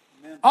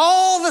 amen,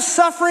 all the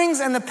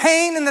sufferings and the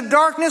pain and the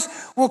darkness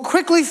will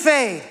quickly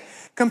fade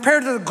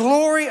compared to the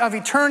glory of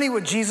eternity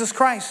with Jesus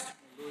Christ.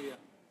 Hallelujah.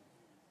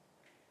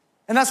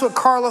 And that's what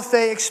Carla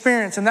Faye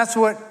experienced, and that's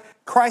what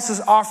Christ is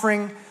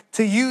offering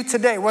to you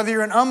today. Whether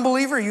you're an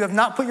unbeliever, you have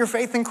not put your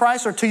faith in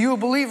Christ, or to you a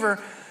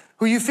believer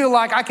who you feel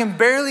like I can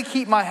barely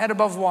keep my head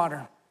above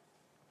water.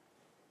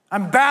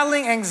 I'm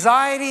battling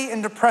anxiety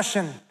and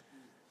depression.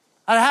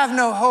 I have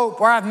no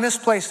hope, or I have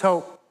misplaced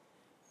hope.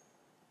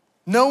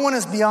 No one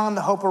is beyond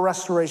the hope of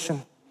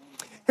restoration.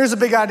 Here's a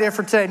big idea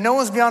for today. No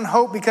one's beyond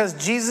hope because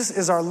Jesus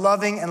is our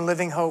loving and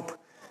living hope.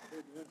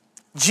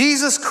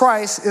 Jesus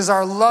Christ is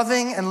our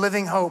loving and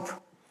living hope.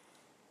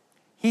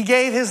 He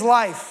gave his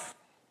life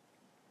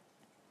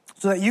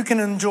so that you can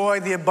enjoy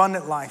the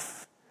abundant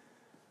life.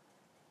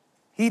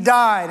 He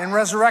died and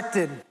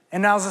resurrected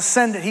and now is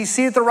ascended. He's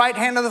seated at the right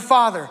hand of the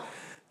Father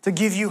to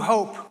give you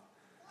hope.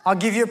 I'll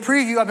give you a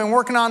preview. I've been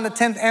working on the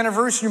 10th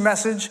anniversary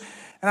message,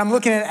 and I'm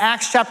looking at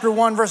Acts chapter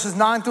 1, verses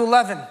 9 through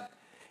 11.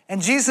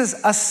 And Jesus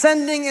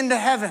ascending into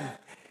heaven,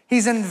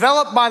 he's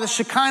enveloped by the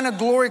Shekinah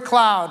glory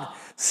cloud,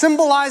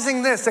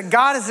 symbolizing this, that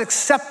God has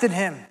accepted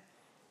him.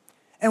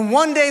 And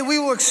one day we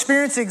will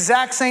experience the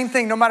exact same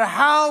thing. No matter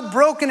how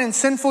broken and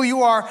sinful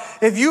you are,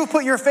 if you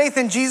put your faith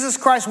in Jesus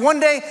Christ, one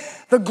day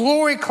the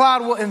glory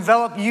cloud will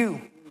envelop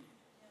you.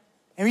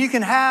 And you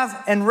can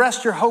have and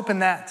rest your hope in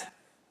that.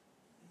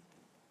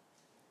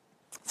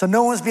 So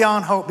no one's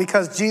beyond hope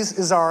because Jesus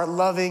is our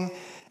loving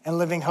and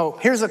living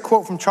hope. Here's a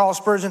quote from Charles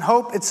Spurgeon.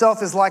 Hope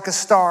itself is like a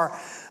star,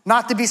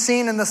 not to be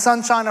seen in the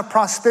sunshine of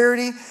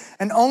prosperity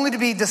and only to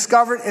be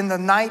discovered in the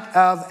night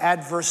of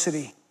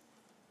adversity.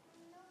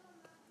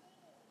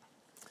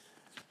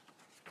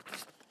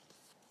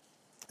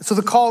 So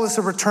the call is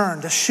to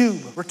return, to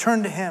shub,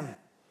 return to him.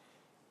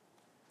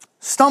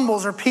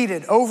 Stumbles are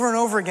repeated over and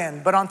over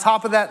again, but on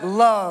top of that,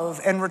 love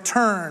and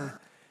return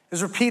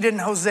is repeated in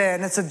Hosea,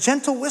 and it's a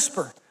gentle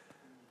whisper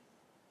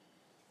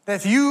that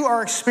if you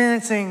are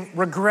experiencing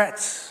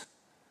regrets,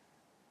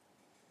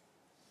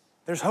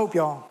 there's hope,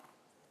 y'all.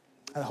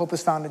 And the hope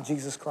is found in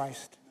Jesus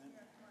Christ.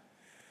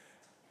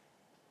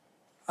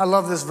 I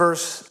love this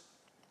verse,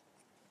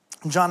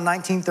 John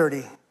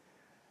 19:30.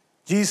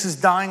 Jesus is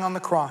dying on the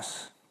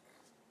cross.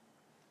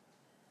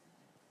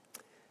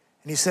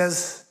 And he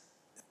says,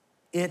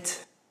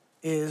 it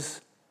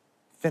is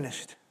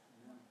finished.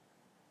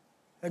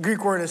 The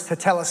Greek word is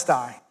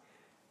tetelestai.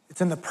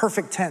 It's in the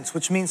perfect tense,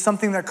 which means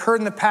something that occurred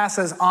in the past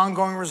has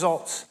ongoing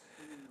results.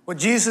 What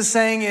Jesus is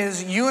saying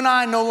is, you and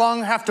I no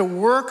longer have to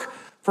work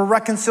for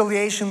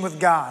reconciliation with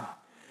God.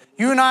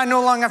 You and I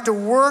no longer have to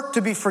work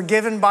to be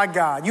forgiven by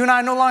God. You and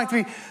I no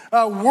longer have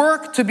to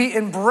work to be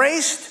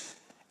embraced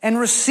and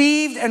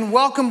received and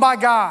welcomed by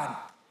God.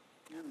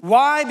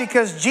 Why?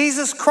 Because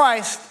Jesus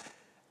Christ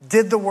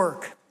did the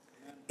work.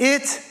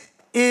 It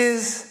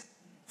is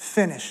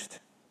finished.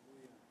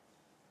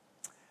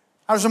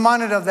 I was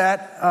reminded of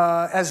that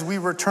as we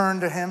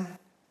returned to him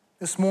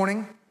this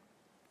morning.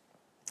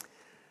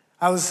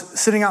 I was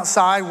sitting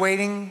outside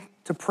waiting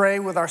to pray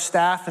with our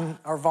staff and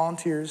our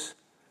volunteers.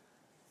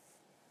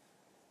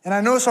 And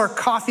I noticed our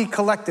coffee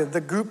collective,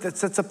 the group that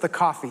sets up the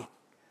coffee.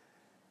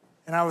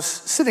 And I was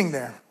sitting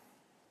there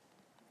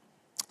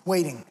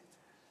waiting.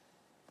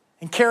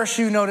 And Kara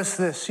Shu noticed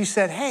this. She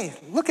said, hey,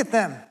 look at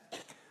them.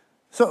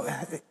 So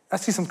I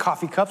see some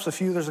coffee cups,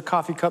 there's a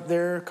coffee cup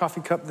there,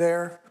 coffee cup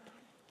there.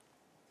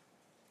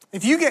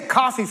 If you get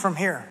coffee from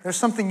here, there's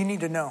something you need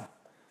to know.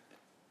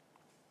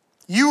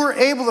 You were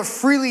able to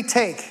freely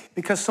take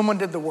because someone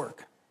did the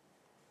work.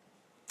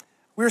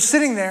 We were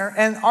sitting there,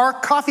 and our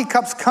coffee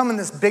cups come in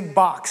this big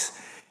box.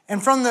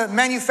 And from the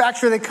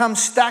manufacturer, they come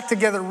stacked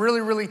together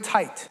really, really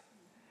tight.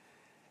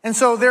 And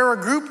so there are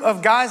a group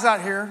of guys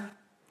out here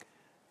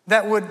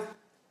that would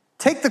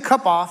take the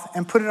cup off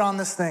and put it on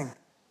this thing.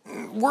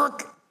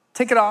 Work,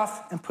 take it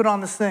off and put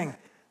on this thing.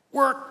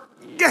 Work,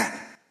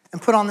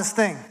 and put on this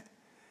thing.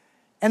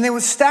 And they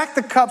would stack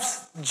the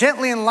cups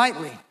gently and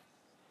lightly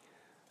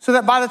so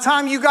that by the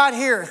time you got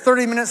here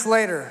 30 minutes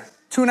later,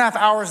 2.5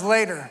 hours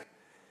later,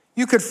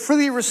 you could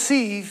freely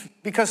receive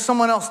because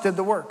someone else did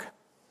the work.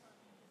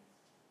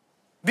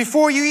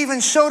 Before you even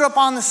showed up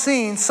on the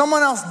scene,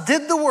 someone else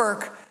did the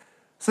work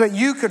so that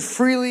you could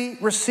freely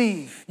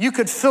receive. You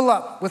could fill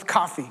up with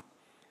coffee.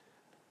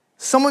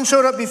 Someone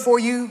showed up before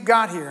you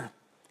got here,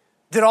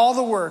 did all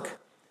the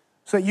work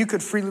so that you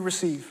could freely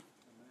receive.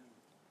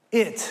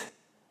 It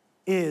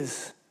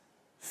is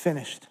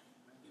finished.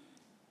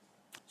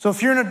 So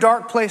if you're in a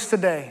dark place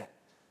today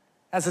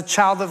as a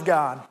child of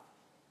God,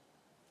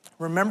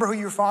 remember who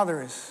your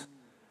Father is.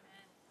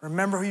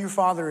 Remember who your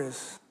Father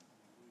is.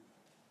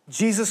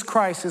 Jesus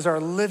Christ is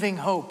our living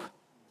hope.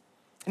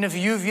 And if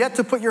you've yet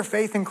to put your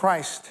faith in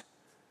Christ,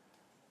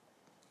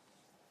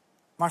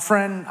 my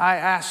friend, I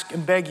ask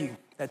and beg you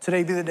that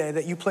today be the day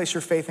that you place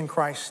your faith in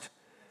Christ.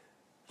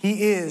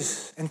 He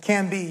is and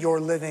can be your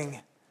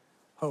living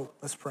hope.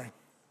 Let's pray.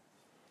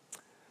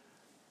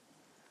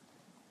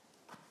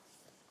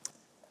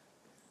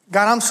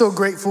 God, I'm so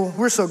grateful.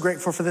 We're so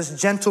grateful for this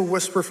gentle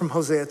whisper from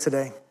Hosea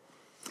today.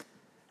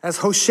 As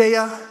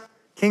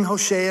King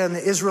Hoshea and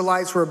the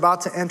Israelites were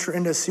about to enter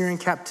into Assyrian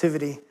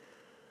captivity,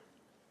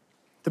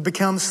 to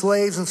become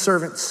slaves and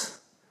servants,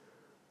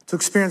 to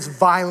experience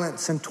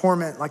violence and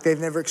torment like they've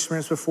never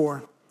experienced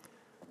before,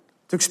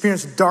 to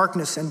experience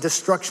darkness and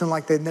destruction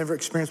like they've never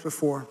experienced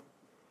before.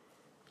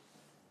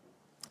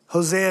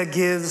 Hosea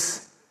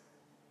gives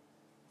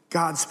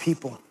God's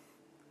people,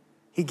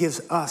 he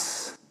gives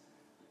us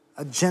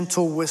a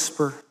gentle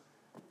whisper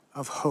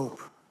of hope.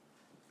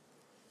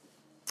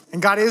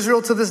 And God,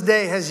 Israel to this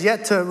day has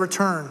yet to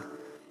return.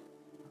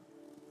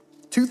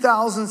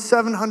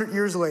 2,700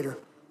 years later,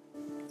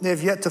 they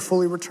have yet to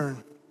fully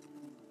return.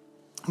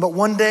 But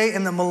one day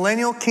in the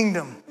millennial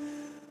kingdom,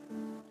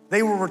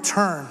 they will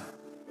return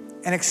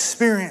and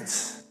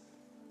experience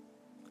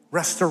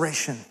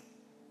restoration.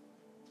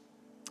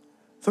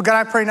 So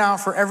God, I pray now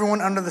for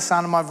everyone under the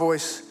sound of my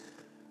voice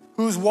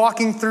who's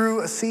walking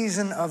through a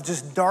season of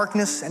just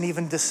darkness and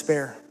even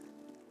despair,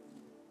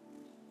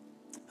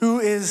 who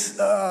is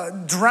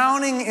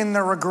drowning in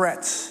their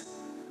regrets,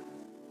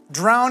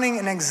 drowning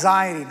in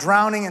anxiety,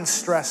 drowning in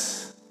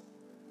stress,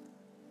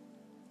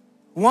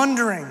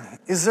 wondering,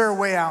 is there a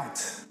way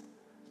out?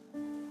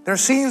 There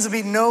seems to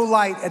be no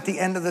light at the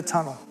end of the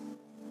tunnel.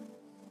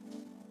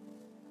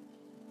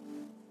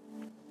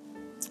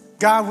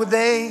 God, would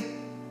they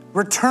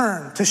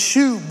return to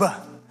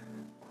Shub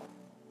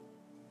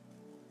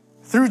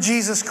through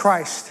Jesus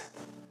Christ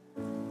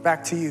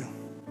back to you?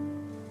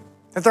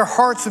 That their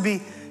hearts would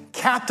be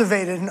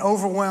captivated and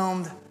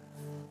overwhelmed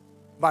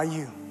by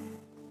you.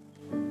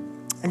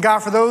 And God,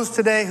 for those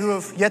today who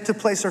have yet to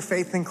place their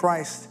faith in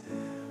Christ,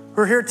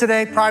 who are here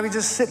today probably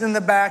just sitting in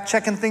the back,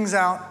 checking things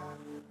out,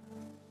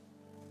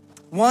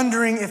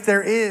 wondering if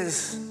there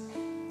is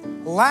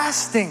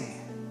lasting,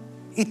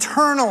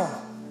 eternal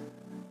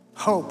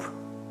hope,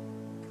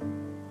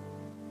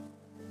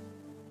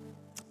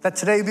 that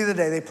today be the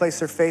day they place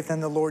their faith in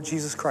the Lord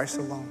Jesus Christ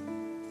alone.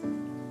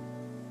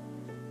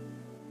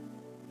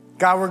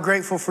 God, we're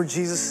grateful for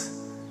Jesus,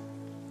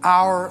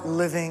 our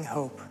living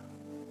hope.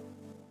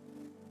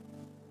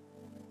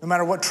 No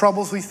matter what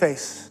troubles we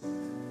face,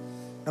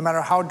 no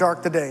matter how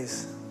dark the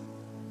days,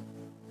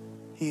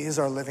 he is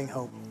our living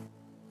hope.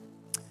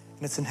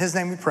 And it's in his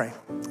name we pray.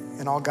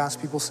 And all God's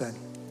people said,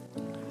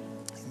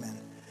 amen.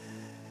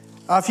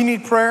 If you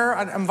need prayer,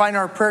 I'm inviting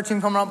our prayer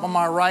team coming up on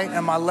my right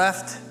and my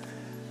left.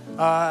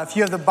 If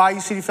you have the Bayou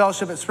City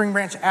Fellowship at Spring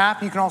Branch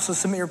app, you can also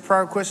submit your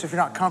prayer request if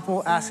you're not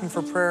comfortable asking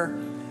for prayer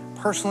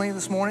personally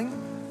this morning.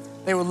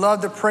 They would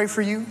love to pray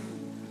for you.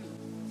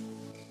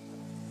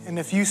 And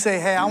if you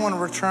say, hey, I want to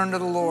return to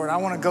the Lord, I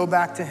want to go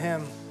back to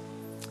him,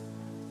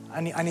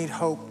 I need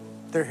hope,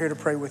 they're here to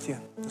pray with you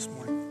this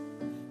morning.